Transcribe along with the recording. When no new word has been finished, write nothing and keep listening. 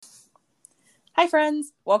Hi,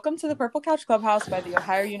 friends! Welcome to the Purple Couch Clubhouse by the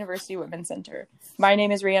Ohio University Women's Center. My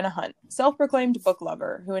name is Rihanna Hunt, self-proclaimed book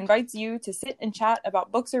lover, who invites you to sit and chat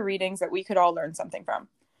about books or readings that we could all learn something from.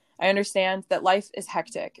 I understand that life is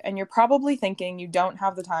hectic, and you're probably thinking you don't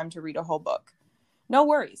have the time to read a whole book. No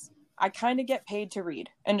worries. I kind of get paid to read,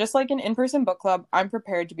 and just like an in-person book club, I'm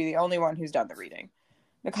prepared to be the only one who's done the reading.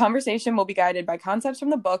 The conversation will be guided by concepts from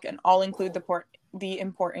the book, and I'll include the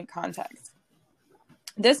important context.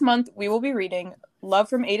 This month, we will be reading Love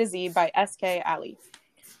from A to Z by S.K. Ali.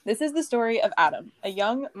 This is the story of Adam, a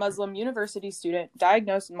young Muslim university student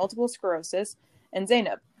diagnosed with multiple sclerosis, and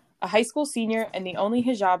Zainab, a high school senior and the only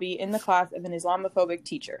hijabi in the class of an Islamophobic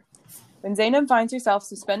teacher. When Zainab finds herself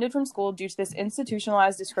suspended from school due to this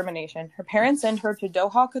institutionalized discrimination, her parents send her to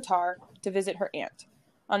Doha, Qatar, to visit her aunt.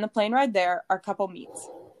 On the plane ride there, our couple meets.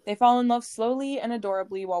 They fall in love slowly and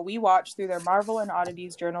adorably while we watch through their Marvel and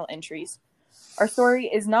Oddities journal entries. Our story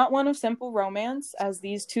is not one of simple romance, as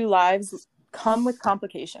these two lives come with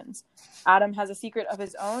complications. Adam has a secret of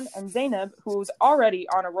his own, and Zainab, who is already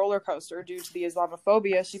on a roller coaster due to the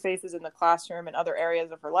Islamophobia she faces in the classroom and other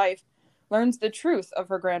areas of her life, learns the truth of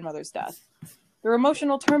her grandmother's death. Through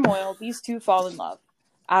emotional turmoil, these two fall in love.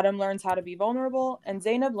 Adam learns how to be vulnerable, and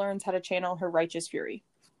Zainab learns how to channel her righteous fury.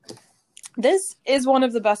 This is one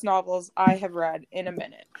of the best novels I have read in a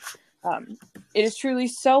minute. It is truly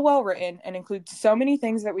so well written and includes so many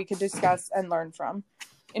things that we could discuss and learn from.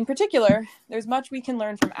 In particular, there's much we can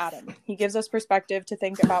learn from Adam. He gives us perspective to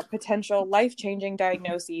think about potential life-changing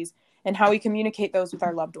diagnoses and how we communicate those with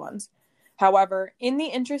our loved ones. However, in the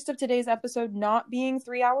interest of today's episode not being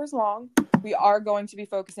 3 hours long, we are going to be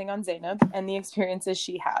focusing on Zainab and the experiences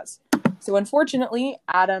she has. So unfortunately,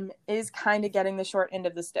 Adam is kind of getting the short end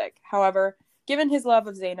of the stick. However, given his love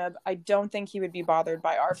of Zainab, I don't think he would be bothered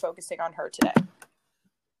by our focusing on her today.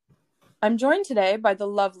 I'm joined today by the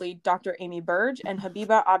lovely Dr. Amy Burge and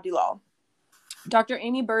Habiba Abdilal. Dr.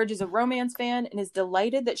 Amy Burge is a romance fan and is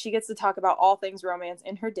delighted that she gets to talk about all things romance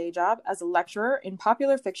in her day job as a lecturer in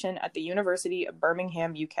popular fiction at the University of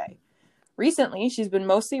Birmingham, UK. Recently, she's been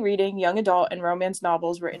mostly reading young adult and romance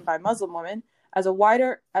novels written by Muslim women as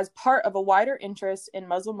part of a wider interest in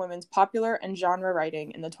Muslim women's popular and genre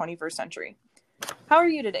writing in the 21st century. How are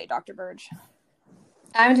you today, Dr. Burge?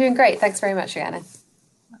 I'm doing great. Thanks very much, Rihanna.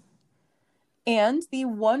 And the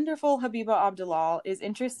wonderful Habiba Abdilal is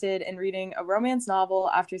interested in reading a romance novel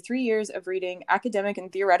after 3 years of reading academic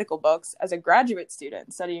and theoretical books as a graduate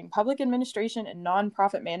student studying public administration and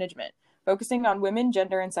nonprofit management, focusing on women,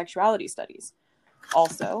 gender, and sexuality studies.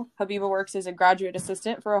 Also, Habiba works as a graduate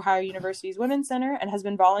assistant for Ohio University's Women's Center and has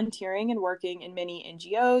been volunteering and working in many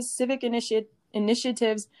NGOs, civic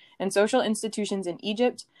initiatives, and social institutions in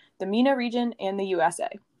Egypt, the MENA region, and the USA.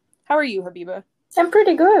 How are you, Habiba? I'm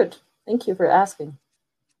pretty good. Thank you for asking.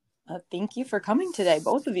 Thank you for coming today,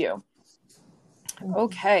 both of you.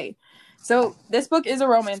 Okay, so this book is a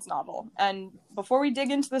romance novel, and before we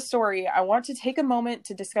dig into the story, I want to take a moment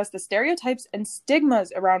to discuss the stereotypes and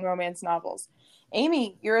stigmas around romance novels.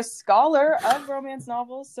 Amy, you're a scholar of romance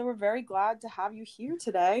novels, so we're very glad to have you here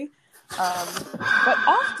today. But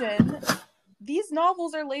often, these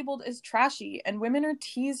novels are labeled as trashy, and women are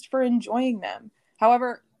teased for enjoying them.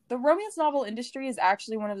 However, the romance novel industry is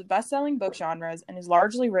actually one of the best-selling book genres and is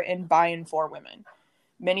largely written by and for women.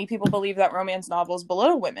 Many people believe that romance novels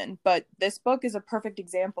belittle women, but this book is a perfect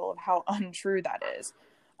example of how untrue that is.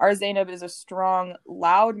 Our Zainab is a strong,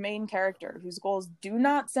 loud main character whose goals do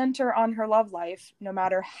not center on her love life, no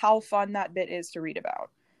matter how fun that bit is to read about.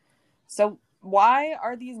 So why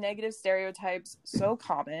are these negative stereotypes so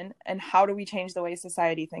common, and how do we change the way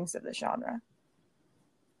society thinks of this genre?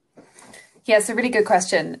 Yeah, it's a really good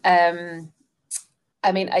question.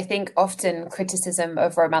 I think often criticism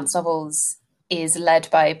of romance novels is led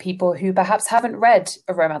by people who perhaps haven't read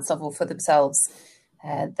a romance novel for themselves.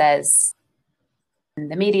 There's in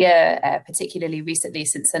the media, particularly recently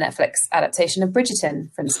since the Netflix adaptation of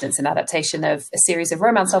Bridgerton, for instance, an adaptation of a series of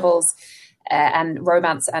romance novels, and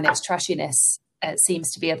romance and its trashiness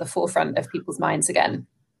seems to be at the forefront of people's minds again.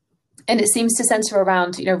 And it seems to center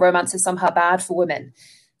around, romance is somehow bad for women.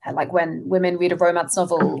 Like when women read a romance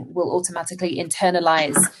novel, we'll automatically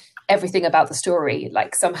internalize everything about the story.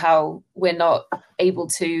 Like somehow we're not able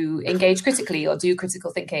to engage critically or do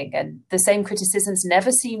critical thinking. And the same criticisms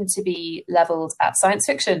never seem to be leveled at science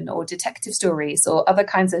fiction or detective stories or other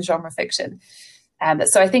kinds of genre fiction.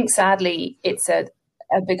 So I think sadly, it's a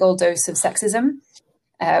big old dose of sexism,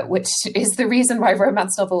 which is the reason why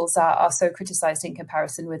romance novels are so criticized in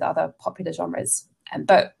comparison with other popular genres.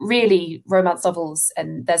 But really, romance novels,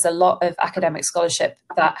 and there's a lot of academic scholarship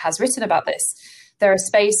that has written about this, they're a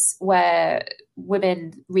space where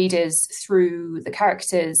women readers, through the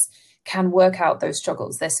characters, can work out those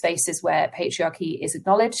struggles. They're spaces where patriarchy is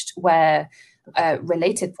acknowledged, where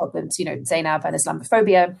related problems, Zainab and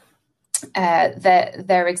Islamophobia,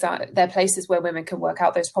 they're places where women can work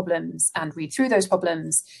out those problems and read through those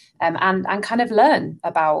problems, and kind of learn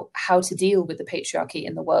about how to deal with the patriarchy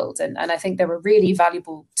in the world. And I think they're a really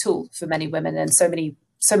valuable tool for many women, and so many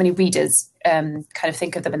readers kind of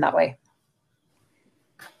think of them in that way.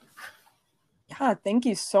 Yeah, thank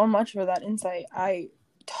you so much for that insight. I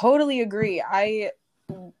totally agree. I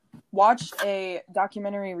watched a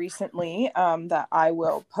documentary recently that I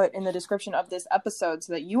will put in the description of this episode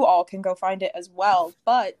so that you all can go find it as well.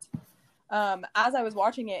 But as I was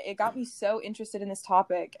watching it, it got me so interested in this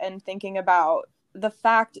topic and thinking about the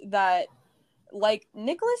fact that, like,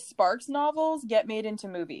 Nicholas Sparks novels get made into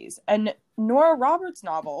movies and Nora Roberts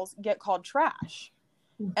novels get called trash.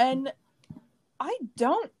 And I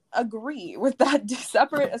don't agree with that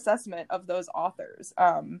separate assessment of those authors.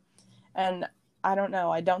 And I don't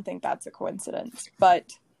know. I don't think that's a coincidence.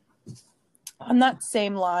 But on that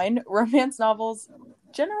same line, romance novels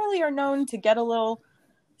generally are known to get a little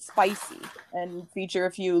spicy and feature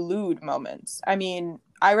a few lewd moments. I mean,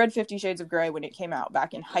 I read 50 Shades of Grey when it came out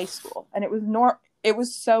back in high school, and it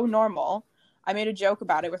was so normal. I made a joke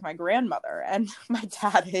about it with my grandmother, and my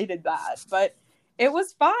dad hated that, but it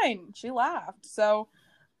was fine. She laughed. So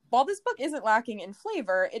while this book isn't lacking in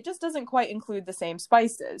flavor, it just doesn't quite include the same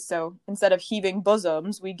spices. So instead of heaving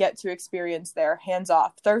bosoms, we get to experience their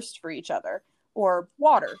hands-off thirst for each other, or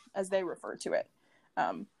water, as they refer to it.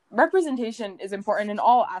 Representation is important in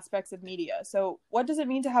all aspects of media. So what does it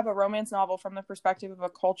mean to have a romance novel from the perspective of a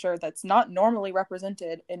culture that's not normally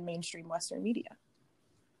represented in mainstream Western media?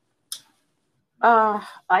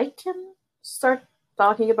 I can start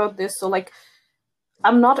talking about this. So, like,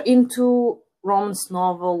 I'm not into romance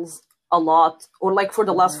novels a lot, or like for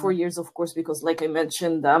the last 4 years, of course, because like I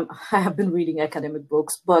mentioned, I have been reading academic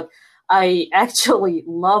books, but I actually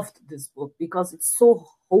loved this book because it's so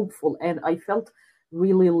hopeful, and I felt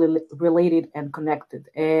really related and connected.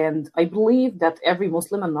 And I believe that every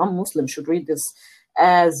Muslim and non-Muslim should read this,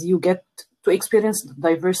 as you get to experience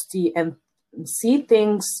diversity and see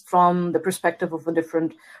things from the perspective of a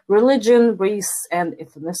different religion, race, and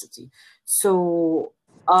ethnicity. So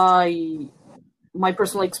my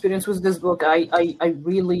personal experience with this book, I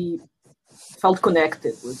really felt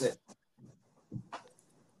connected with it.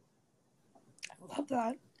 I love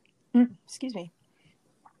that. Excuse me.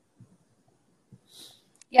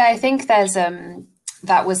 Yeah, I think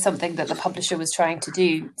that was something that the publisher was trying to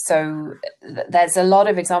do. So there's a lot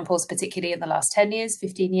of examples, particularly in the last 10 years,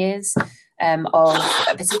 15 years, of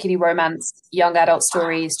particularly romance, young adult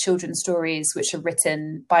stories, children's stories, which are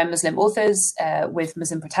written by Muslim authors with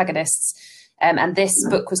Muslim protagonists. And this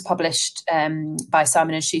book was published by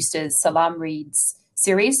Simon & Schuster's Salam Reads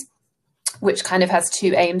series, which kind of has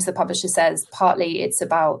two aims, the publisher says. Partly it's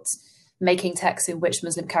about making texts in which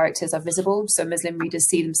Muslim characters are visible, so Muslim readers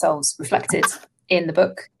see themselves reflected in the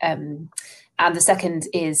book. And the second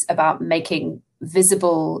is about making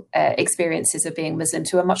visible experiences of being Muslim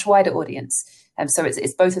to a much wider audience. So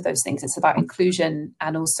it's both of those things. It's about inclusion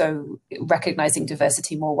and also recognizing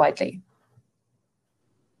diversity more widely.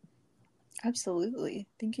 Absolutely.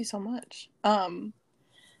 Thank you so much.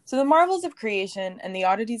 So The Marvels of Creation and the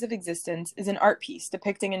Oddities of Existence is an art piece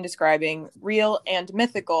depicting and describing real and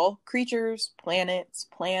mythical creatures, planets,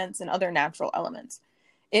 plants, and other natural elements.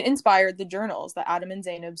 It inspired the journals that Adam and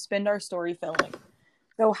Zainab spend our story filling.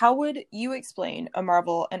 So how would you explain a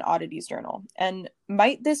Marvel and Oddities journal? And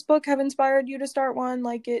might this book have inspired you to start one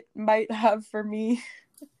like it might have for me?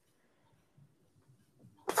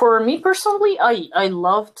 For me personally, I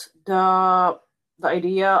loved the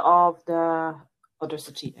idea of the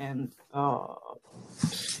audacity and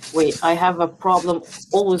I have a problem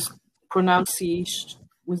always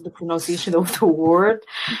with the pronunciation of the word,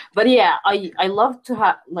 but yeah, I love to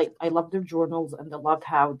have, like, I love their journals, and I loved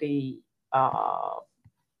how they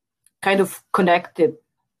kind of connected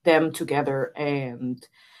them together. And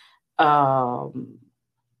for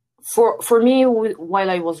me, while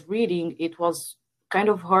I was reading, it was kind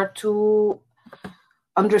of hard to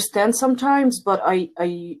understand sometimes, but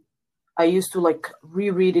I used to like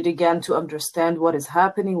reread it again to understand what is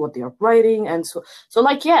happening, what they are writing, and so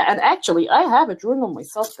like, yeah. And actually, I have a journal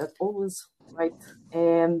myself that always write,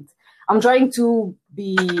 and I'm trying to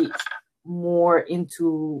be more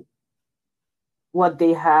into what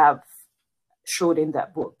they have showed in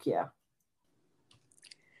that book.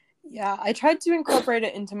 Yeah, I tried to incorporate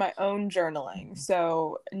it into my own journaling.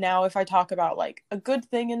 So now if I talk about like a good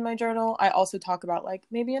thing in my journal, I also talk about like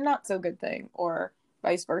maybe a not so good thing or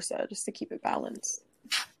vice versa, just to keep it balanced.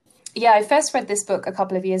 Yeah, I first read this book a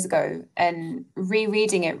couple of years ago, and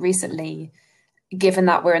rereading it recently, given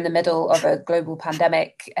that we're in the middle of a global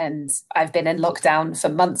pandemic and I've been in lockdown for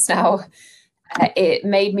months now, it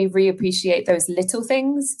made me reappreciate those little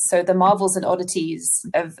things. So the marvels and oddities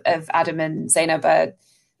of Adam and Zainab are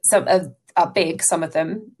big, some of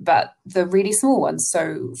them, but the really small ones,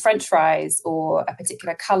 so French fries or a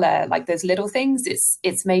particular color, like those little things,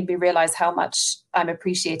 it's made me realize how much I'm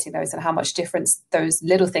appreciating those and how much difference those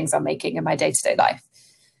little things are making in my day-to-day life.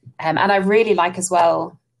 And I really like as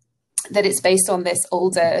well that it's based on this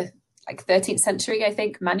older, like 13th century, I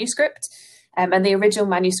think, manuscript. And the original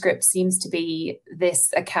manuscript seems to be this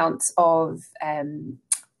account of,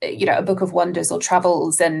 a book of wonders or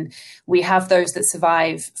travels. And we have those that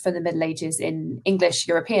survive from the Middle Ages in English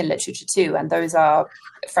European literature too. And those are,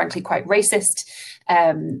 frankly, quite racist.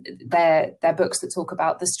 They're books that talk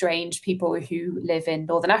about the strange people who live in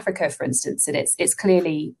Northern Africa, for instance. And it's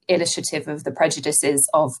clearly illustrative of the prejudices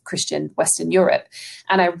of Christian Western Europe.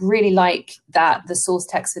 And I really like that the source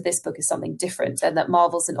text for this book is something different, and that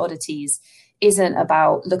Marvels and Oddities isn't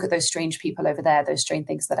about look at those strange people over there, those strange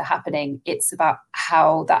things that are happening. It's about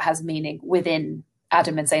how that has meaning within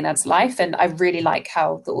Adam and Zainab's life. And I really like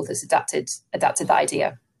how the authors adapted the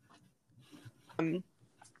idea.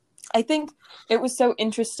 I think it was so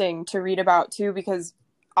interesting to read about too, because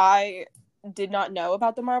I did not know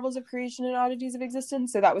about the marvels of creation and oddities of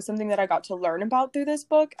existence. So that was something that I got to learn about through this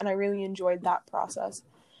book. And I really enjoyed that process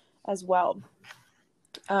as well.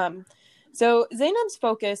 So Zainab's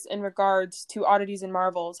focus in regards to oddities and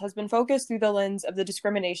marvels has been focused through the lens of the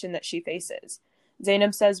discrimination that she faces.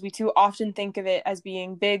 Zainab says we too often think of it as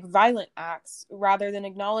being big, violent acts, rather than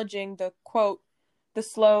acknowledging the, quote, the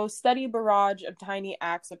slow, steady barrage of tiny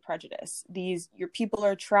acts of prejudice. These, your people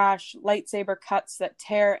are trash, lightsaber cuts that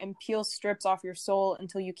tear and peel strips off your soul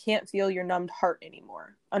until you can't feel your numbed heart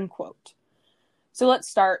anymore, unquote. So let's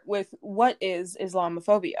start with, what is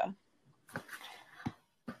Islamophobia?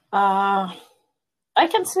 I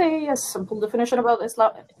can say a simple definition about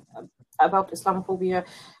Islamophobia,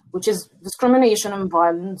 which is discrimination and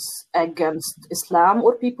violence against Islam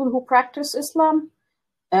or people who practice Islam,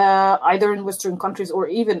 either in Western countries or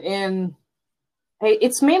even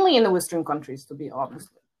it's mainly in the Western countries, to be honest.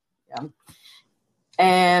 Yeah.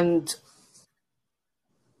 And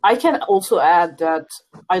I can also add that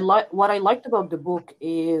what I liked about the book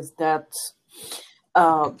is that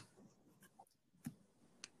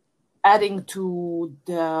adding to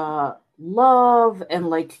the love, and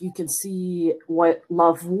like you can see what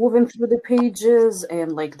love woven through the pages,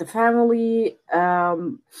 and like the family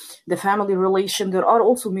relation. There are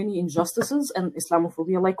also many injustices and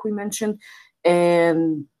Islamophobia, like we mentioned,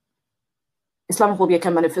 and Islamophobia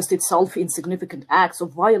can manifest itself in significant acts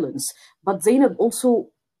of violence. But Zainab also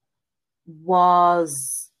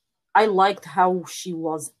I liked how she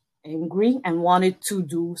was angry and wanted to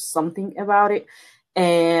do something about it.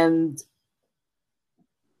 And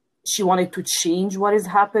she wanted to change what is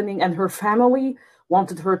happening, and her family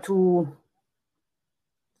wanted her to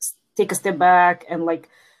take a step back and like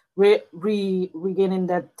regaining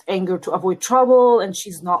that anger to avoid trouble. And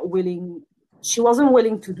she wasn't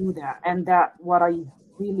willing to do that. And that what I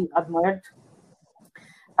really admired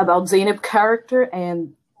about Zainab's character.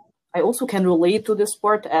 And I also can relate to this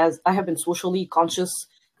part, as I have been socially conscious,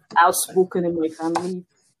 outspoken in my family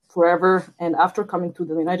forever. And after coming to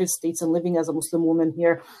the United States and living as a Muslim woman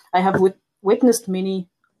here, I have witnessed many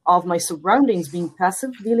of my surroundings being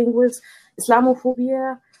passive, dealing with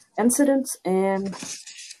Islamophobia incidents. And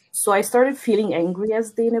so I started feeling angry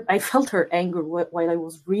as Zainab. I felt her anger while I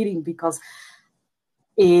was reading, because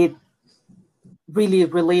it really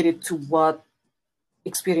related to what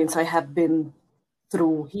experience I have been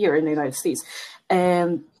through here in the United States.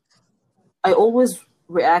 And I always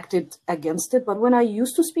reacted against it. But when I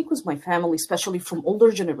used to speak with my family, especially from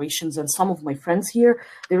older generations and some of my friends here,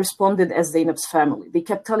 they responded as Zainab's family. They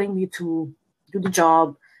kept telling me to do the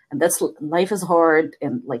job, and life is hard,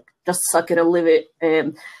 and like just suck it and live it.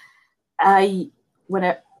 And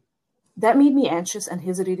that made me anxious and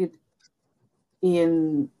hesitated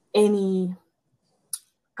in any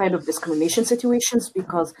kind of discrimination situations,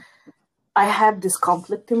 because I had this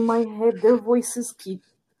conflict in my head. Their voices keep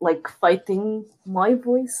like fighting my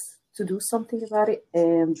voice to do something about it,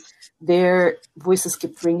 and their voices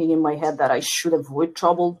kept ringing in my head that I should avoid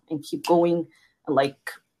trouble and keep going and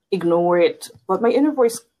like ignore it. But my inner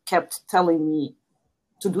voice kept telling me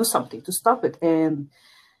to do something, to stop it. And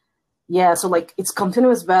yeah, so like it's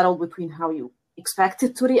continuous battle between how you expect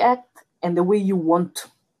it to react and the way you want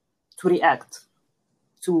to react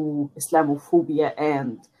to Islamophobia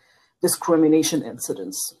and discrimination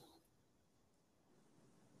incidents.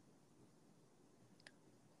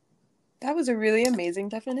 That was a really amazing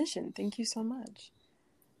definition. Thank you so much.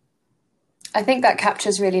 I think that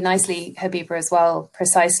captures really nicely, Habiba, as well,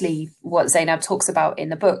 precisely what Zainab talks about in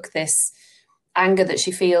the book, this anger that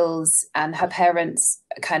she feels and her parents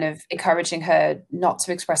kind of encouraging her not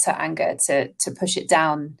to express her anger, to push it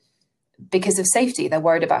down because of safety. They're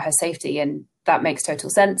worried about her safety, and that makes total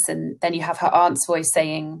sense. And then you have her aunt's voice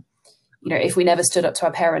saying, you know, if we never stood up to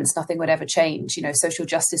our parents, nothing would ever change. You know, social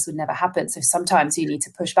justice would never happen. So sometimes you need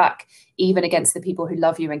to push back even against the people who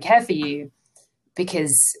love you and care for you,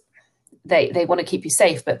 because they want to keep you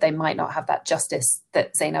safe, but they might not have that justice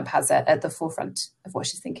that Zainab has at the forefront of what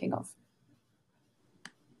she's thinking of.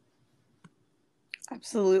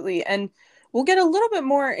 Absolutely. And we'll get a little bit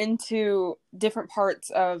more into different parts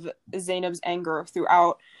of Zainab's anger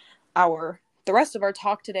throughout the rest of our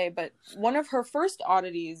talk today. But one of her first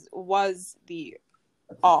oddities was the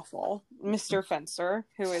awful Mr. Fencer,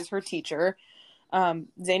 who is her teacher.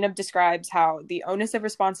 Zainab describes how the onus of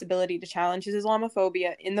responsibility to challenge his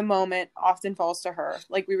Islamophobia in the moment often falls to her.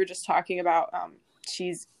 Like we were just talking about,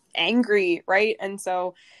 she's angry, right? And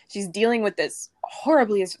so she's dealing with this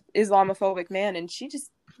horribly Islamophobic man, and she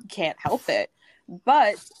just can't help it.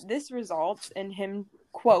 But this results in him,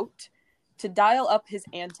 quote, to dial up his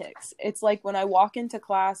antics. It's like when I walk into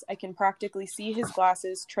class, I can practically see his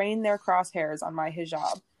glasses train their crosshairs on my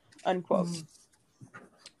hijab, unquote.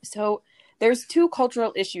 So there's two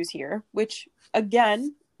cultural issues here, which,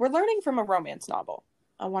 again, we're learning from a romance novel.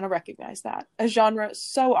 I want to recognize that. A genre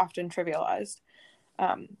so often trivialized.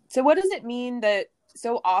 So what does it mean that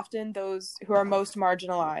so often those who are most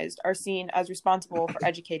marginalized are seen as responsible for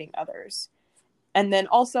educating others? And then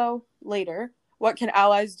also, later, what can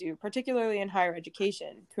allies do, particularly in higher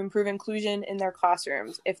education, to improve inclusion in their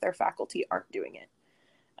classrooms if their faculty aren't doing it?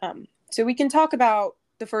 So we can talk about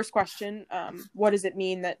the first question, what does it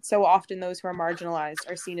mean that so often those who are marginalized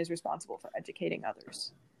are seen as responsible for educating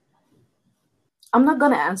others? I'm not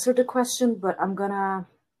going to answer the question, but I'm going to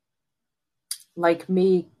make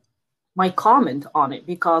my comment on it,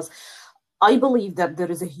 because I believe that there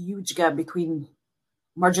is a huge gap between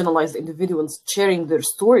marginalized individuals sharing their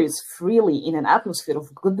stories freely in an atmosphere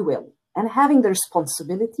of goodwill and having the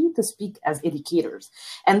responsibility to speak as educators.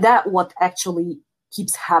 And that what actually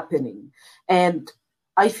keeps happening. And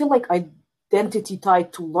I feel like identity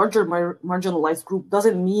tied to larger marginalized group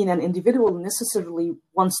doesn't mean an individual necessarily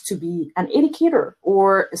wants to be an educator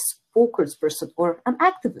or a spokesperson or an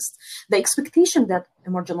activist. The expectation that a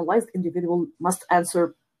marginalized individual must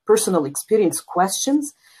answer personal experience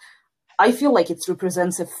questions, I feel like it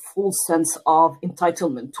represents a full sense of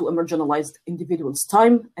entitlement to a marginalized individual's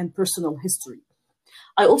time and personal history.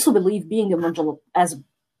 I also believe being a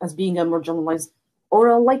being a marginalized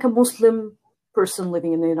or like a Muslim person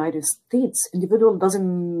living in the United States, individual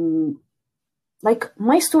doesn't, like,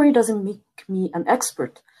 my story doesn't make me an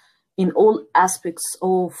expert in all aspects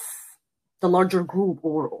of the larger group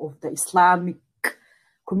or of the Islamic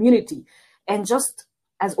community. And just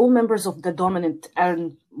as all members of the dominant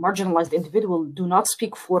and marginalized individual do not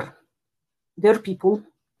speak for their people,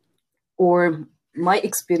 or my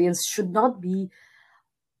experience should not be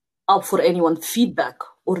up for anyone feedback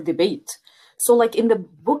or debate. So like in the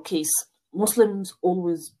book case, Muslims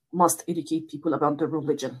always must educate people about their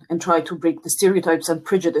religion and try to break the stereotypes and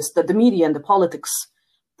prejudice that the media and the politics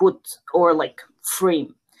put or like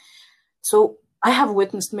frame. So I have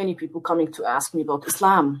witnessed many people coming to ask me about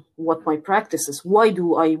Islam, what my practice is, why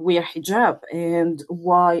do I wear hijab, and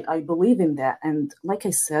why I believe in that. And like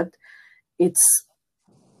I said, it's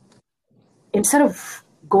instead of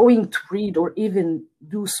going to read or even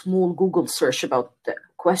do small Google search about the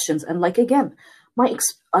questions, and like again,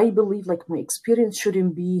 I believe like my experience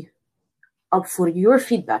shouldn't be up for your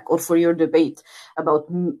feedback or for your debate about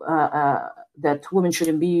that women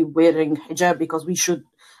shouldn't be wearing hijab because we should,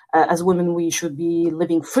 as women, we should be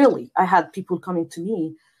living freely. I had people coming to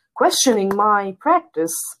me questioning my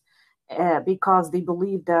practice because they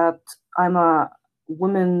believe that I'm a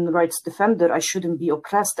women rights defender. I shouldn't be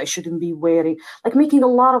oppressed. I shouldn't be wearing, like making a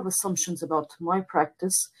lot of assumptions about my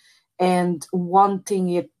practice and wanting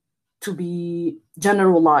it to be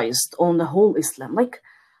generalized on the whole Islam.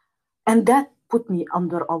 And that put me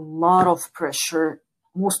under a lot of pressure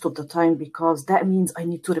most of the time, because that means I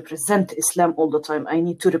need to represent Islam all the time. I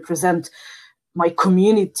need to represent my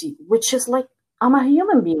community, which is like, I'm a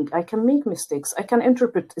human being. I can make mistakes. I can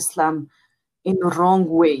interpret Islam in the wrong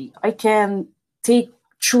way. I can take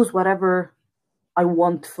choose whatever I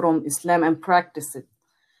want from Islam and practice it,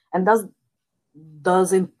 and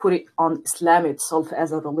doesn't put it on Islam itself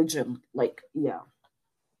as a religion. Like, yeah.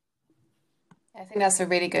 I think that's a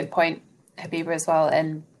really good point, Habiba, as well.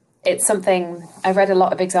 And it's something I've read a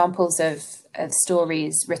lot of examples of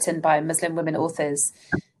stories written by Muslim women authors.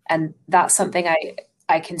 And that's something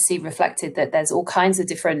I can see reflected, that there's all kinds of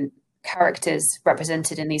different characters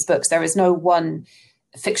represented in these books. There is no one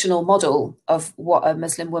fictional model of what a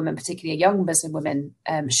Muslim woman, particularly a young Muslim woman,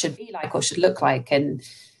 should be like or should look like. And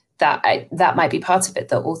that might be part of it,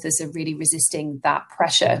 that authors are really resisting that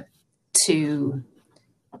pressure to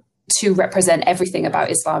represent everything about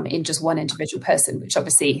Islam in just one individual person, which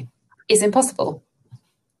obviously is impossible.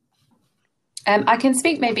 I can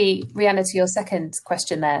speak maybe, Rihanna, to your second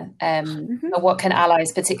question there. What can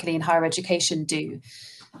allies, particularly in higher education, do?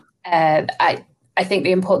 I think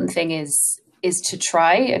the important thing is to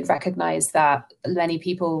try and recognize that many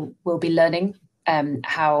people will be learning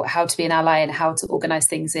how to be an ally and how to organize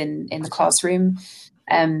things in the classroom.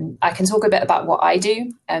 I can talk a bit about what I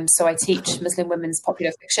do. So I teach Muslim women's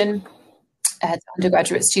popular fiction to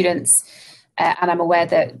undergraduate students, and I'm aware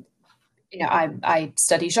that I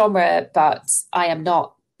study genre, but I am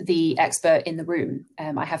not the expert in the room.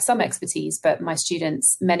 I have some expertise, but my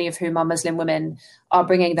students, many of whom are Muslim women, are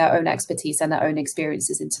bringing their own expertise and their own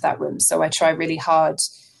experiences into that room. So I try really hard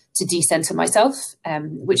to decenter myself,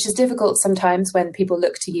 which is difficult sometimes when people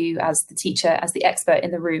look to you as the teacher, as the expert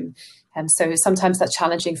in the room. So sometimes that's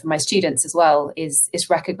challenging for my students as well, is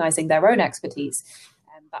recognizing their own expertise.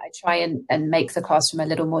 But I try and make the classroom a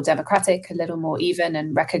little more democratic, a little more even,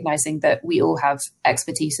 and recognizing that we all have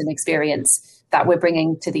expertise and experience that we're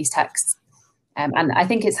bringing to these texts. And I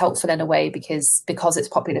think it's helpful in a way because it's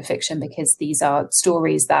popular fiction, because these are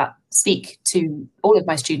stories that speak to all of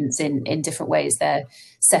my students in different ways. They're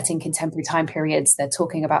set in contemporary time periods. They're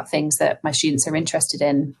talking about things that my students are interested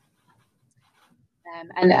in.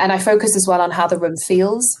 And I focus as well on how the room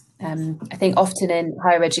feels. I think often in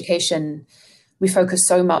higher education, we focus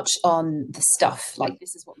so much on the stuff, like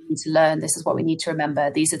this is what we need to learn, this is what we need to remember,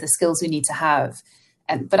 these are the skills we need to have.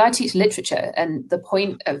 But I teach literature, and the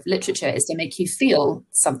point of literature is to make you feel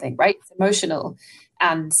something, right? It's emotional.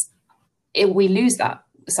 And we lose that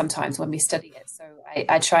sometimes when we study it. So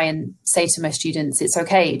I try and say to my students, it's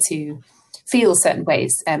okay to feel certain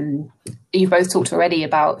ways. You both talked already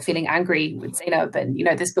about feeling angry with Zainab, and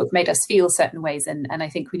this book made us feel certain ways, and I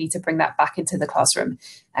think we need to bring that back into the classroom,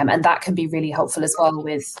 and that can be really helpful as well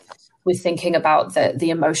with thinking about the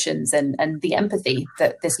emotions and the empathy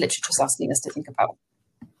that this literature is asking us to think about.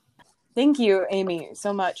 Thank you, Amy,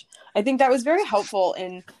 so much. I think that was very helpful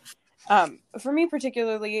in, for me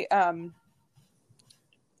particularly.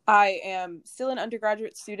 I am still an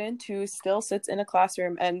undergraduate student who still sits in a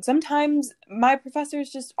classroom, and sometimes my professors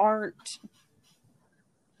just aren't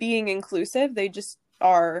being inclusive. They just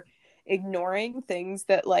are ignoring things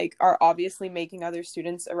that are obviously making other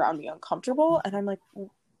students around me uncomfortable. And I'm like,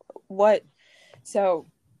 what? So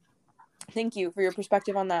thank you for your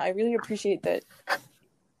perspective on that. I really appreciate that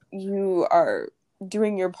you are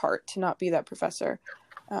doing your part to not be that professor.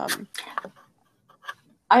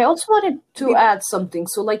 I also wanted to add something.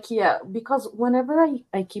 So because whenever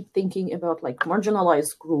I keep thinking about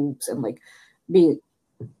marginalized groups and being,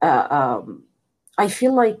 I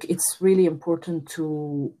feel like it's really important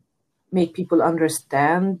to make people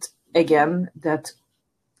understand again that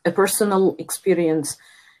a personal experience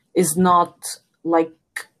is not a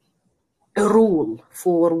rule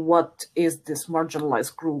for what is this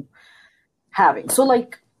marginalized group having. So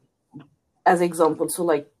as example,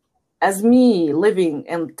 as me living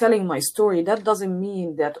and telling my story, that doesn't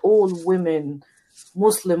mean that all women,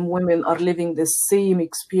 Muslim women, are living the same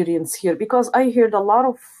experience here. Because I heard a lot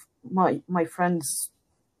of my friends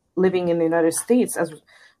living in the United States as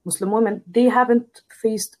Muslim women, they haven't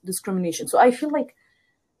faced discrimination. So I feel like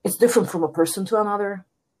it's different from a person to another.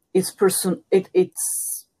 It's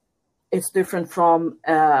different from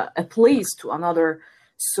a place to another.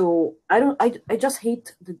 So I just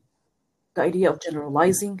hate the idea of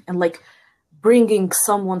generalizing and bringing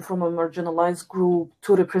someone from a marginalized group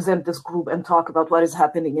to represent this group and talk about what is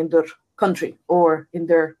happening in their country or in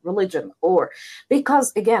their religion, or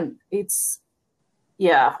because again,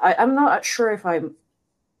 I'm not sure if I'm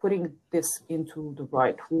putting this into the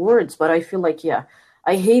right words, but I feel like,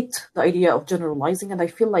 I hate the idea of generalizing, and I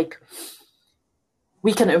feel like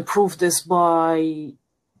we can improve this by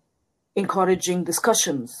encouraging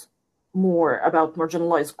discussions more about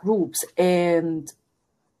marginalized groups and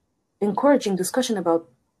encouraging discussion about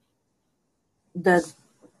the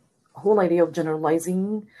whole idea of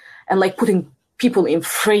generalizing and putting people in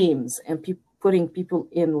frames and putting people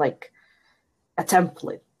in like a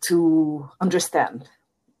template to understand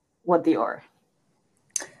what they are.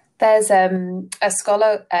 There's a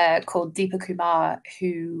scholar called Deepa Kumar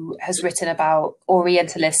who has written about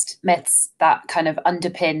Orientalist myths that kind of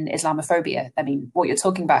underpin Islamophobia. I mean, what you're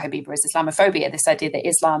talking about, Habiba, is Islamophobia, this idea that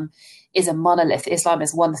Islam is a monolith. Islam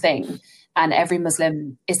is one thing, and every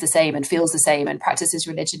Muslim is the same and feels the same and practices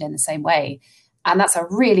religion in the same way. And that's a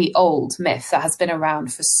really old myth that has been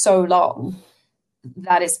around for so long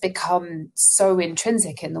that it's become so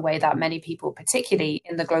intrinsic in the way that many people, particularly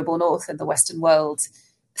in the global north and the Western world,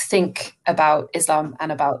 think about Islam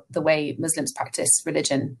and about the way Muslims practice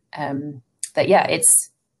religion.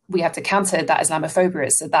 We have to counter that Islamophobia,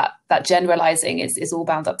 so that generalizing is all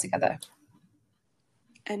bound up together.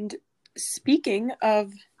 And speaking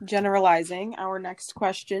of generalizing, our next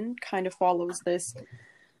question kind of follows this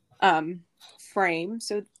frame.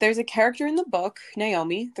 So there's a character in the book,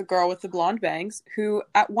 Naomi, the girl with the blonde bangs, who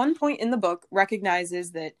at one point in the book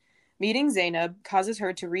recognizes that meeting Zainab causes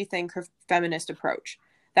her to rethink her feminist approach,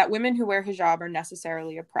 that women who wear hijab are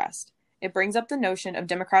necessarily oppressed. It brings up the notion of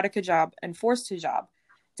democratic hijab and forced hijab.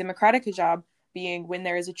 Democratic hijab being when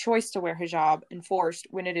there is a choice to wear hijab, and forced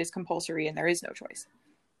when it is compulsory and there is no choice.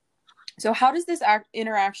 So how does this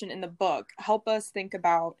interaction in the book help us think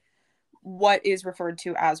about what is referred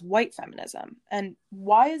to as white feminism? And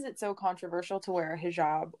why is it so controversial to wear a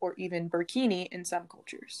hijab or even burkini in some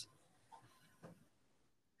cultures?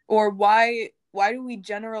 Or why do we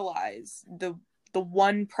generalize the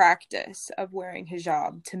one practice of wearing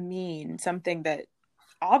hijab to mean something that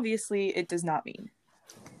obviously it does not mean?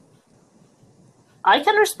 I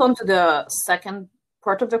can respond to the second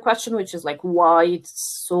part of the question, which is like why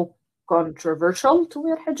it's so controversial to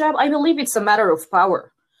wear hijab. I believe it's a matter of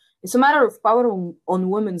power. It's a matter of power on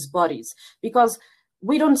women's bodies, because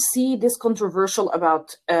we don't see this controversial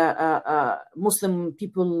about Muslim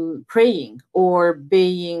people praying or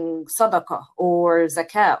paying sadaqah or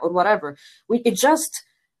zakah or whatever.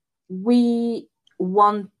 We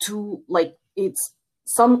want to, like, it's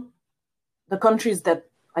the countries that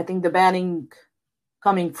I think the banning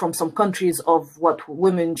coming from some countries of what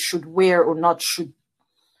women should wear or not should,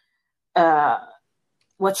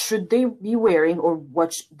 what should they be wearing or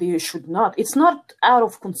what they should not. It's not out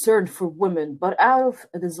of concern for women, but out of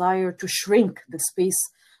a desire to shrink the space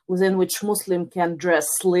within which Muslim can dress,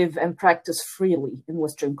 live, and practice freely in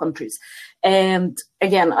Western countries. And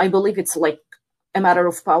again, I believe it's like a matter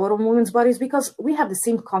of power on women's bodies, because we have the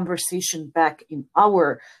same conversation back in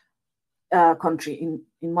our country,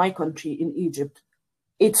 in my country, in Egypt.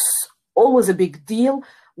 It's always a big deal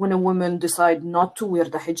when a woman decides not to wear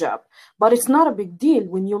the hijab. But it's not a big deal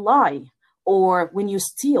when you lie, or when you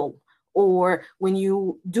steal, or when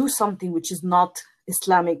you do something which is not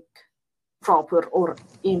Islamic proper or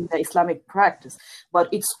in the Islamic practice. But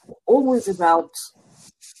it's always about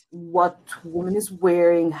what woman is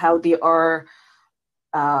wearing, how they are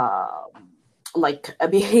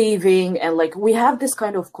behaving, and like we have this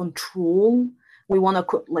kind of control. We want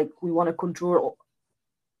to control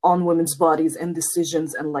on women's bodies and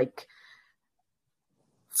decisions, and like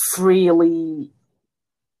freely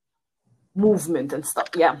movement and stuff.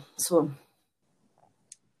 Yeah. So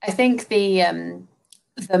I think the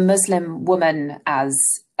Muslim woman as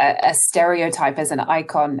a stereotype, as an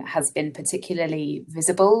icon, has been particularly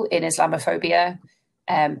visible in Islamophobia,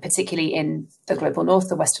 particularly in the global north,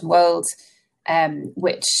 the Western world,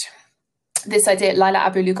 which this idea, Laila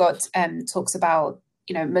Abu Lughod talks about,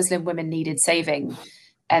 Muslim women needed saving,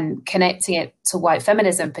 and connecting it to white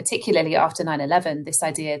feminism, particularly after 9/11, this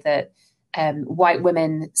idea that white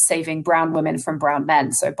women saving brown women from brown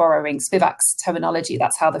men. So borrowing Spivak's terminology,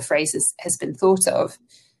 that's how the phrase has been thought of,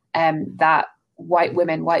 that white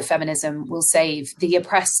women, white feminism will save the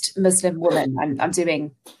oppressed Muslim woman. I'm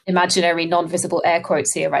doing imaginary non-visible air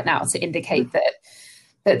quotes here right now to indicate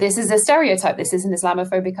that this is a stereotype, this is an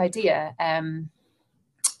Islamophobic idea. And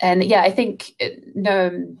yeah, I think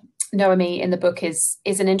Naomi in the book is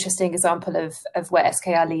an interesting example of where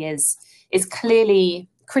S.K. Ali is clearly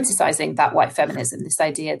criticizing that white feminism, this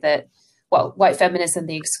idea that, white feminism,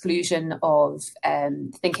 the exclusion of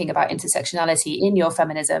thinking about intersectionality in your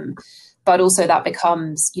feminism, but also that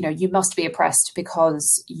becomes, you must be oppressed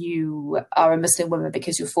because you are a Muslim woman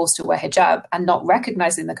because you're forced to wear hijab, and not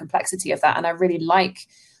recognizing the complexity of that. And I really like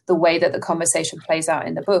the way that the conversation plays out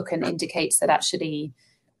in the book and indicates that actually,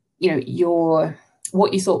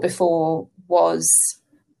 what you thought before was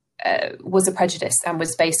a prejudice and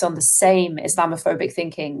was based on the same Islamophobic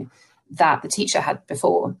thinking that the teacher had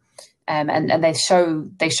before. And they show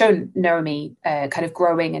Naomi kind of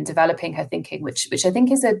growing and developing her thinking, which I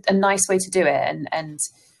think is a nice way to do it. And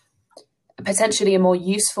potentially a more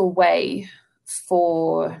useful way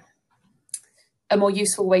to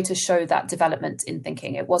show that development in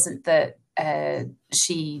thinking. It wasn't that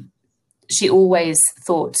she always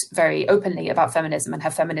thought very openly about feminism, and her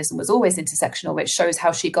feminism was always intersectional, which shows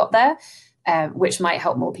how she got there, which might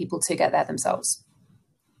help more people to get there themselves.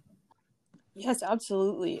 Yes,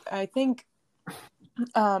 absolutely. I think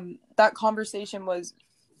that conversation was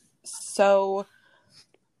so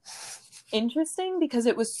interesting because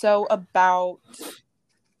it was so about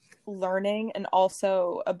learning and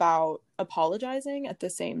also about apologizing at the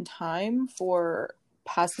same time for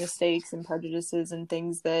past mistakes and prejudices and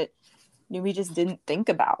things that we just didn't think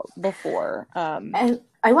about before. And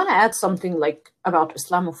I want to add something like about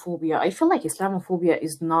Islamophobia. I feel like Islamophobia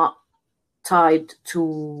is not tied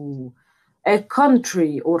to a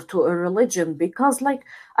country or to a religion, because like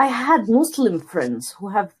I had Muslim friends who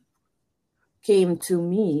have came to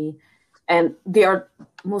me and they are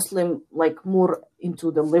Muslim, like more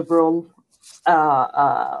into the liberal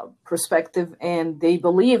perspective, and they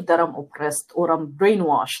believe that I'm oppressed or I'm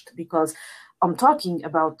brainwashed because I'm talking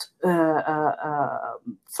about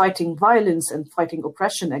fighting violence and fighting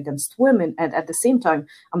oppression against women, and at the same time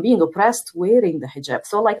I'm being oppressed wearing the hijab.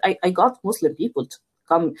 So like I got Muslim people to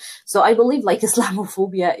come. So I believe like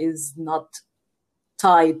Islamophobia is not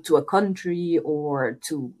tied to a country or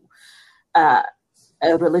to a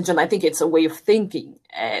religion. I think it's a way of thinking.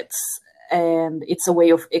 It's a way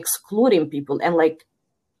of excluding people and like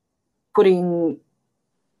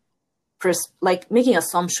making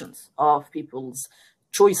assumptions of people's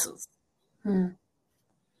choices.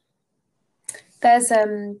 There's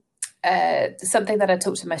something that I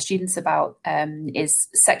talk to my students about is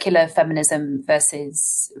secular feminism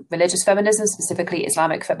versus religious feminism, specifically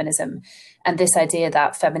Islamic feminism, and this idea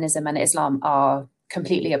that feminism and Islam are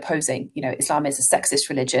completely opposing. You know, Islam is a sexist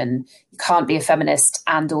religion. You can't be a feminist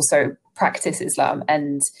and also practice Islam.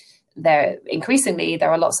 And there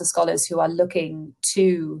are lots of scholars who are looking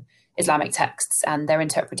to Islamic texts and their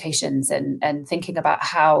interpretations and thinking about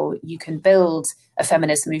how you can build a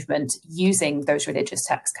feminist movement using those religious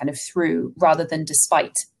texts kind of through rather than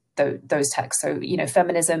despite those texts. So, you know,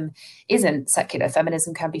 feminism isn't secular.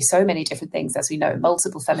 Feminism can be so many different things, as we know,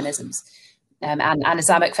 multiple feminisms. And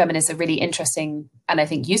Islamic feminism is a really interesting and I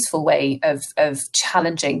think useful way of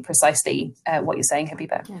challenging precisely what you're saying,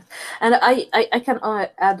 Habiba. Yeah. And I can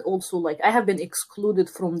add also, like, I have been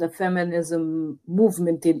excluded from the feminism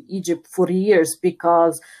movement in Egypt for years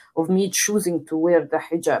because of me choosing to wear the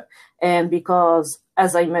hijab. And because,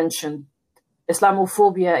 as I mentioned,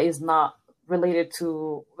 Islamophobia is not related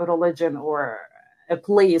to a religion or a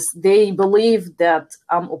place. They believe that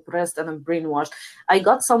I'm oppressed and I'm brainwashed. I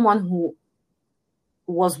got someone who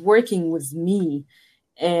was working with me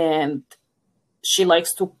and she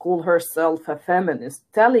likes to call herself a feminist,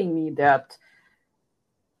 telling me that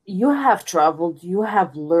you have traveled, you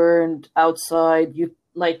have learned outside, you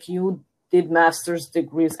did master's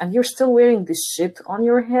degrees and you're still wearing this shit on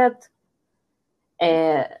your head.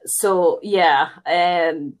 So yeah,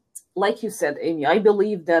 and like you said, Amy, I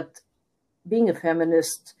believe that being a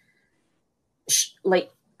feminist,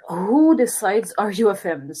 who decides are you a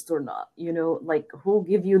feminist or not? You know, like who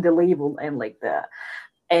give you the label and like that.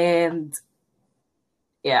 And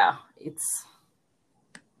yeah, it's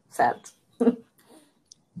sad.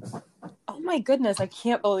 Oh my goodness, I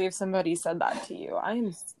can't believe somebody said that to you.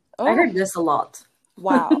 I heard this a lot.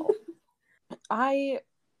 Wow. I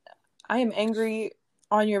am angry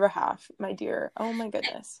on your behalf, my dear. Oh my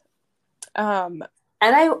goodness. And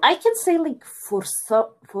I can say, like, for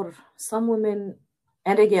some women,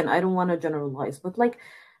 and again, I don't want to generalize, but like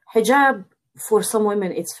hijab, for some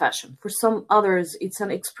women, it's fashion. For some others, it's an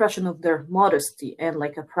expression of their modesty and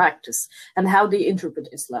like a practice and how they interpret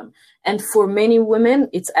Islam. And for many women,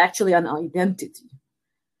 it's actually an identity.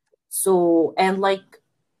 So, and like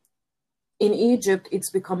in Egypt, it's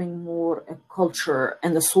becoming more a culture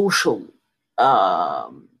and a social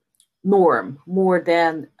norm more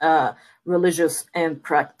than religious and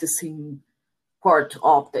practicing part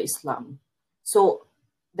of the Islam. So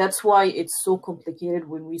that's why it's so complicated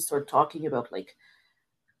when we start talking about like,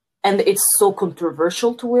 and it's so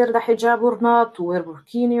controversial to wear the hijab or not, to wear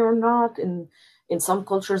burkini or not in some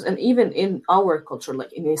cultures, and even in our culture,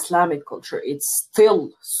 like in Islamic culture, it's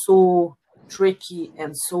still so tricky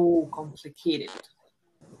and so complicated.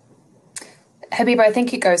 Habiba, I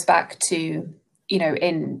think it goes back to, you know,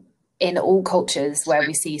 in all cultures where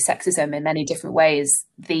we see sexism in many different ways,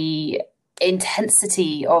 the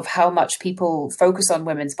intensity of how much people focus on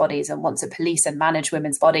women's bodies and want to police and manage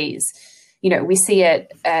women's bodies. You know, we see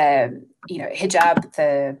it,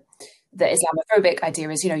 hijab, the Islamophobic idea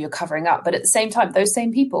is, you're covering up. But at the same time, those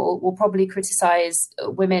same people will probably criticize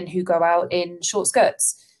women who go out in short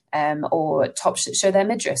skirts or tops that show their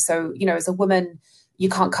midriff. So, as a woman, you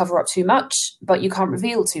can't cover up too much, but you can't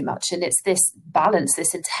reveal too much. And it's this balance,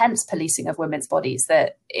 this intense policing of women's bodies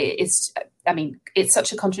that is, it's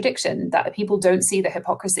such a contradiction that people don't see the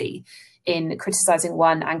hypocrisy in criticizing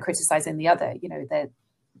one and criticizing the other.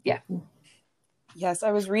 Yeah. Yes,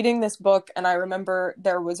 I was reading this book and I remember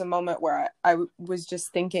there was a moment where I was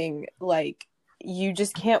just thinking, like, you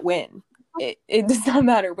just can't win. It does not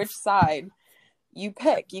matter which side you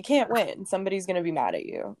pick. You can't win. Somebody's going to be mad at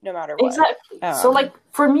you no matter what. Exactly. So, like,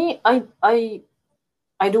 for me, I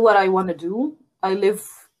do what I want to do. I live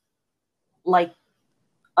like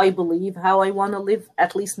I believe how I want to live,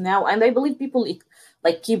 at least now. And I believe people,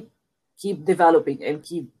 like, keep developing and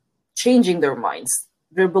keep changing their minds,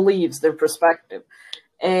 their beliefs, their perspective.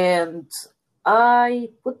 And I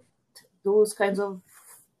put those kinds of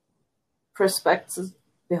perspectives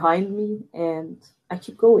behind me and I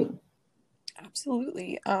keep going.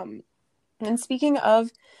 Absolutely. And speaking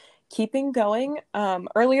of keeping going,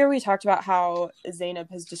 earlier we talked about how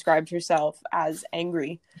Zainab has described herself as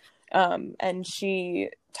angry. And she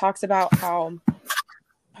talks about how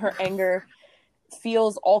her anger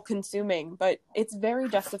feels all-consuming, but it's very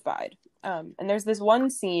justified. And there's this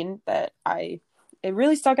one scene that it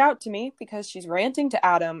really stuck out to me because she's ranting to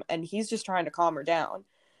Adam and he's just trying to calm her down,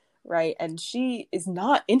 right? And she is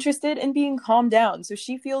not interested in being calmed down. So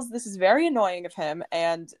she feels this is very annoying of him.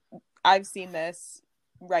 And I've seen this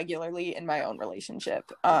regularly in my own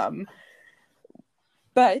relationship.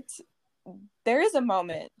 But there is a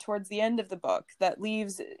moment towards the end of the book that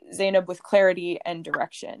leaves Zainab with clarity and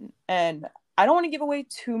direction. And I don't want to give away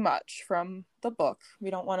too much from the book.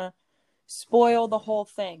 We don't want to spoil the whole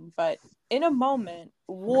thing, but in a moment,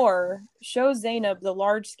 war shows Zainab the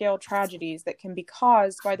large-scale tragedies that can be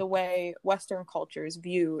caused by the way Western cultures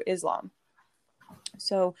view Islam.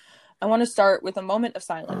 So I want to start with a moment of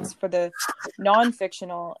silence for the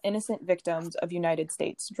non-fictional innocent victims of United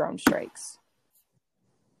States drone strikes.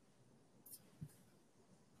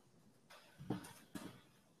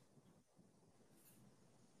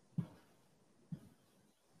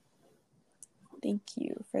 Thank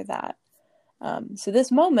you for that. So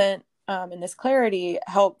this moment and this clarity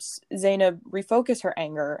helps Zainab refocus her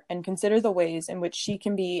anger and consider the ways in which she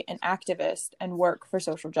can be an activist and work for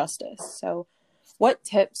social justice. So what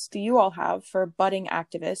tips do you all have for budding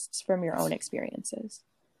activists from your own experiences?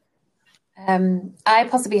 I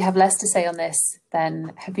possibly have less to say on this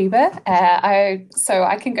than Habiba. So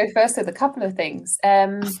I can go first with a couple of things.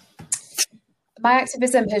 My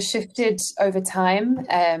activism has shifted over time.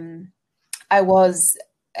 I was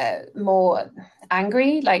more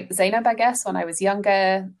angry, like Zainab, I guess, when I was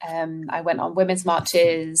younger. I went on women's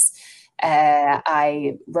marches.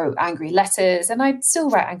 I wrote angry letters, and I still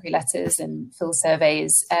write angry letters and fill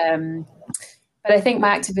surveys. But I think my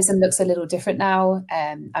activism looks a little different now.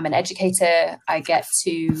 I'm an educator. I get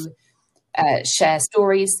to share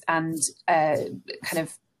stories and kind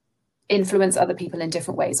of influence other people in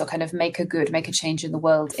different ways, or kind of make a change in the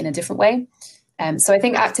world in a different way. So I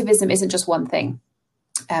think activism isn't just one thing.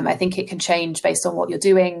 I think it can change based on what you're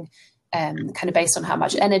doing, kind of based on how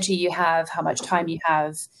much energy you have, how much time you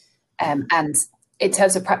have. And in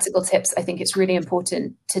terms of practical tips, I think it's really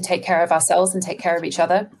important to take care of ourselves and take care of each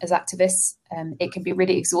other as activists. It can be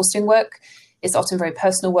really exhausting work. It's often very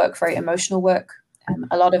personal work, very emotional work.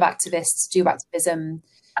 A lot of activists do activism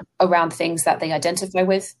around things that they identify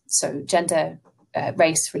with. So gender,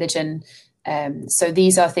 race, religion. So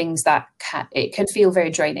these are things that it can feel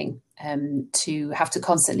very draining to have to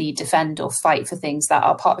constantly defend or fight for things that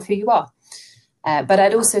are part of who you are. But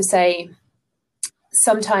I'd also say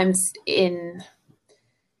sometimes in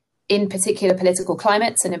particular political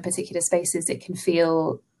climates and in particular spaces, it can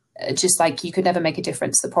feel just like you could never make a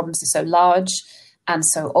difference. The problems are so large and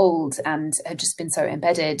so old and have just been so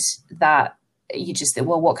embedded that you just think,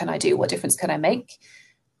 well, what can I do? What difference can I make?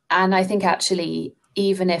 And I think actually,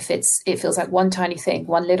 even if it feels like one tiny thing,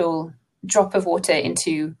 one little drop of water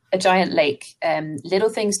into a giant lake, little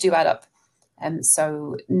things do add up.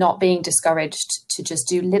 So not being discouraged to just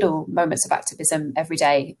do little moments of activism every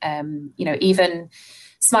day, even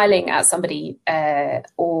smiling at somebody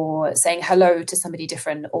or saying hello to somebody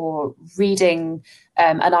different or reading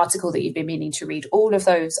an article that you've been meaning to read. All of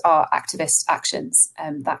those are activist actions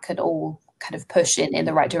that can all kind of push in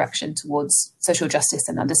the right direction towards social justice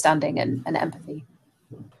and understanding and empathy.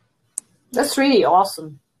 That's really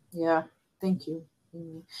awesome. Yeah, thank you.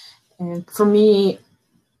 And for me,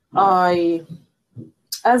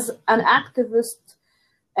 as an activist,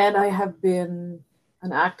 and I have been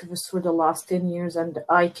an activist for the last 10 years, and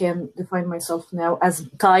I can define myself now as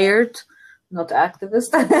tired, not activist.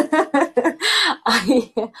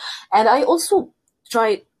 I also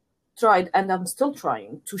tried, and I'm still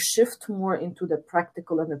trying to shift more into the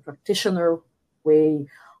practical and the practitioner way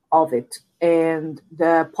of it and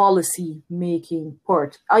the policy making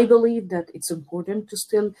part. I believe that it's important to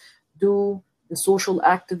still do the social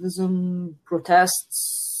activism,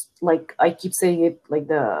 protests, like I keep saying it, like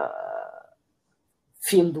the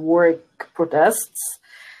field work protests.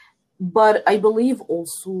 But I believe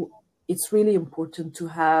also it's really important to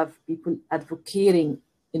have people advocating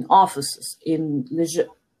in offices, in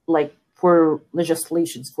like for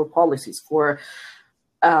legislations, for policies, for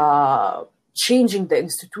changing the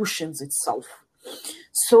institutions itself.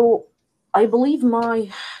 So I believe my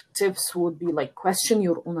tips would be like question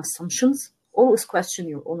your own assumptions. Always question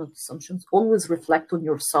your own assumptions. Always reflect on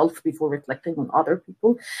yourself before reflecting on other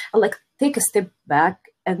people. And like take a step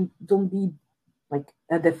back and don't be like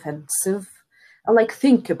a defensive. And like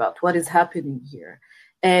think about what is happening here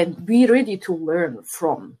and be ready to learn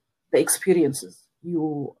from the experiences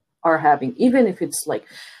you are having, even if it's like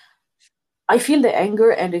I feel the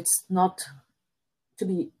anger, and it's not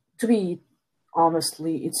to be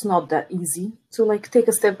honestly, it's not that easy to like take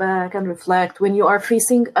a step back and reflect when you are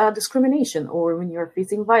facing discrimination or when you are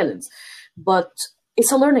facing violence. But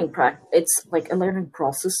it's a learning it's like a learning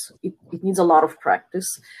process. It needs a lot of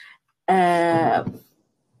practice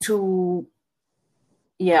to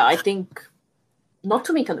I think not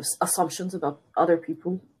to make assumptions about other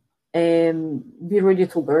people and be ready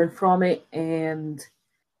to learn from it, and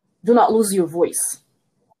do not lose your voice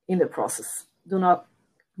in the process. Do not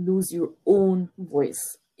lose your own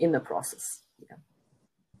voice in the process. Yeah.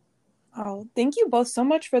 Oh, thank you both so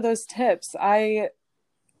much for those tips. I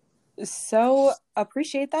so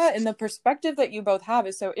appreciate that, and the perspective that you both have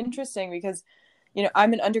is so interesting because, you know,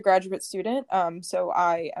 I'm an undergraduate student, so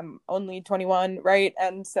I am only 21, right?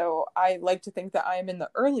 And so I like to think that I am in the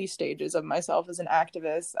early stages of myself as an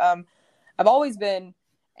activist. I've always been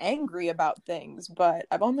angry about things, but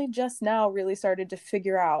I've only just now really started to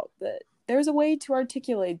figure out that there's a way to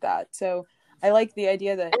articulate that. So I like the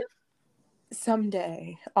idea that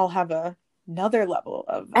someday I'll have another level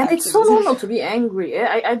of and activism. It's so normal to be angry.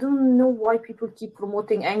 I don't know why people keep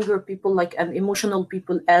promoting anger people like and emotional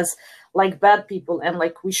people as like bad people, and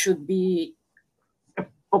like we should be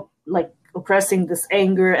like oppressing this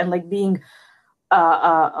anger and like being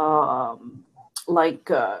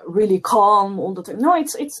really calm all the time. No,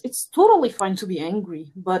 it's totally fine to be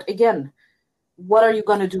angry, but again, what are you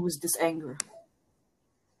gonna do with this anger?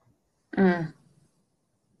 Habiba,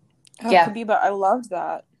 I loved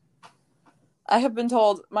that. I have been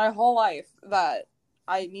told my whole life that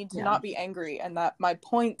I need to not be angry and that my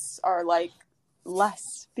points are like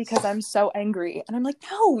less because I'm so angry. And I'm like,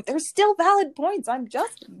 no, there's still valid points. I'm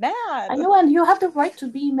just mad. I know, and you have the right to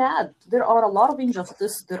be mad. There are a lot of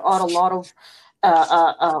injustice. There are a lot of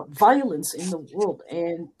violence in the world.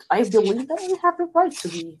 And I believe that we have the right to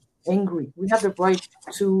be angry. We have the right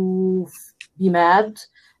to be mad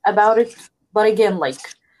about it. But again, like,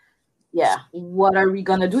 what are we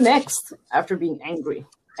gonna do next after being angry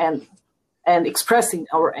and expressing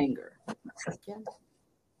our anger?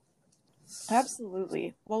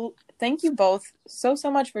 Absolutely. Well, thank you both so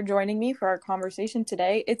much for joining me for our conversation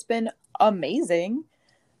today. It's been amazing.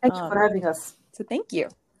 Thank you for having us. So thank you.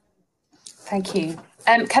 Thank you.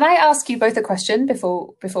 Can I ask you both a question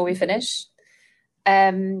before we finish?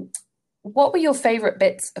 What were your favorite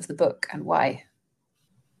bits of the book and why?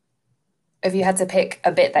 If you had to pick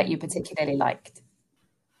a bit that you particularly liked.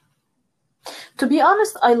 To be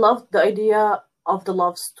honest, I loved the idea of the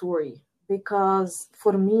love story because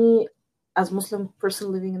for me, as a Muslim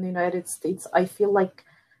person living in the United States, I feel like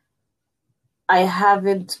I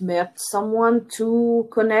haven't met someone to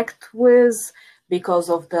connect with because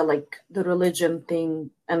of the religion thing,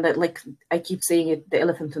 and that, like I keep saying it, the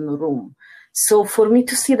elephant in the room. So for me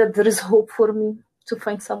to see that there is hope for me to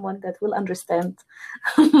find someone that will understand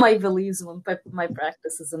my beliefs, my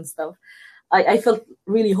practices and stuff, I felt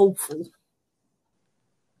really hopeful.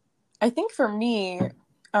 I think for me,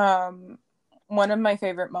 one of my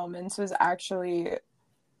favorite moments was actually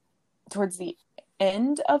towards the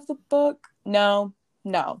end of the book. No,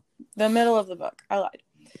 the middle of the book. I lied.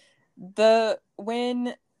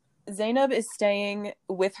 When Zainab is staying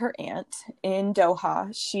with her aunt in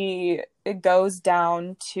Doha, she goes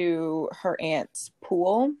down to her aunt's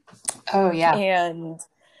pool. Oh, yeah. And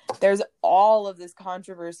there's all of this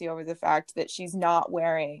controversy over the fact that she's not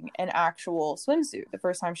wearing an actual swimsuit. The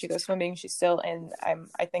first time she goes swimming, she's still in,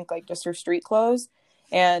 I think, like just her street clothes.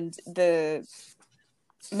 And the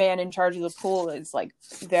man in charge of the pool is like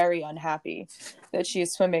very unhappy that she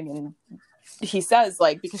is swimming, and he says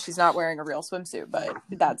like because she's not wearing a real swimsuit, but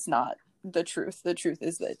that's not the truth. The truth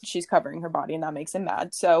is that she's covering her body, and that makes him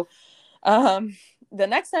mad. So the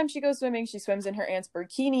next time she goes swimming, she swims in her aunt's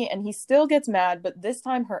bikini, and he still gets mad, but this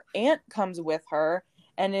time her aunt comes with her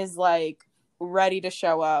and is like ready to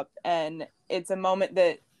show up. And it's a moment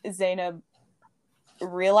that Zainab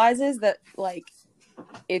realizes that like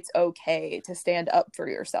it's okay to stand up for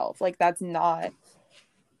yourself. Like that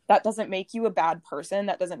doesn't make you a bad person.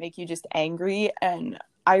 That doesn't make you just angry. And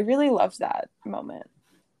I really loved that moment.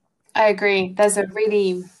 I agree. There's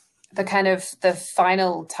the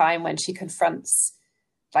final time when she confronts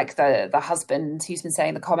like the husband who's been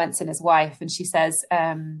saying the comments and his wife, and she says,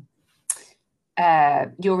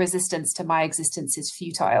 your resistance to my existence is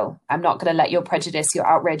futile. I'm not going to let your prejudice, your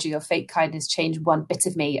outrage, or your fake kindness change one bit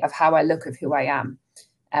of me, of how I look, of who I am.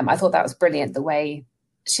 I thought that was brilliant, the way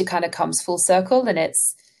she kind of comes full circle. And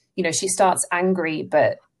it's, she starts angry,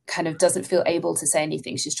 but kind of doesn't feel able to say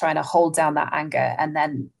anything. She's trying to hold down that anger. And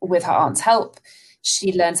then with her aunt's help,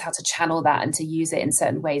 she learns how to channel that and to use it in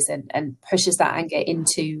certain ways, and pushes that anger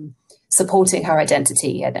into supporting her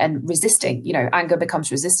identity and resisting. Anger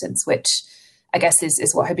becomes resistance, which I guess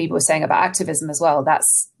is what Habiba was saying about activism as well.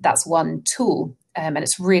 That's one tool. And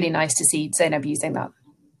it's really nice to see Zainab using that.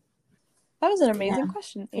 That was an amazing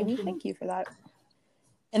question, Amy. Thank you for that.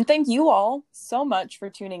 And thank you all so much for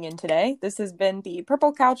tuning in today. This has been the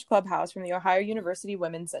Purple Couch Clubhouse from the Ohio University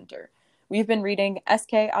Women's Center. We've been reading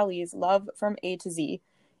S.K. Ali's Love from A to Z.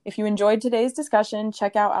 If you enjoyed today's discussion,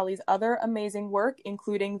 check out Ali's other amazing work,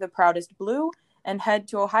 including The Proudest Blue, and head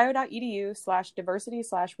to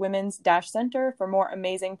ohio.edu/diversity/women's-center for more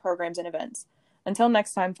amazing programs and events. Until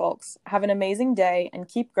next time, folks, have an amazing day and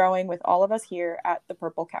keep growing with all of us here at the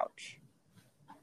Purple Couch.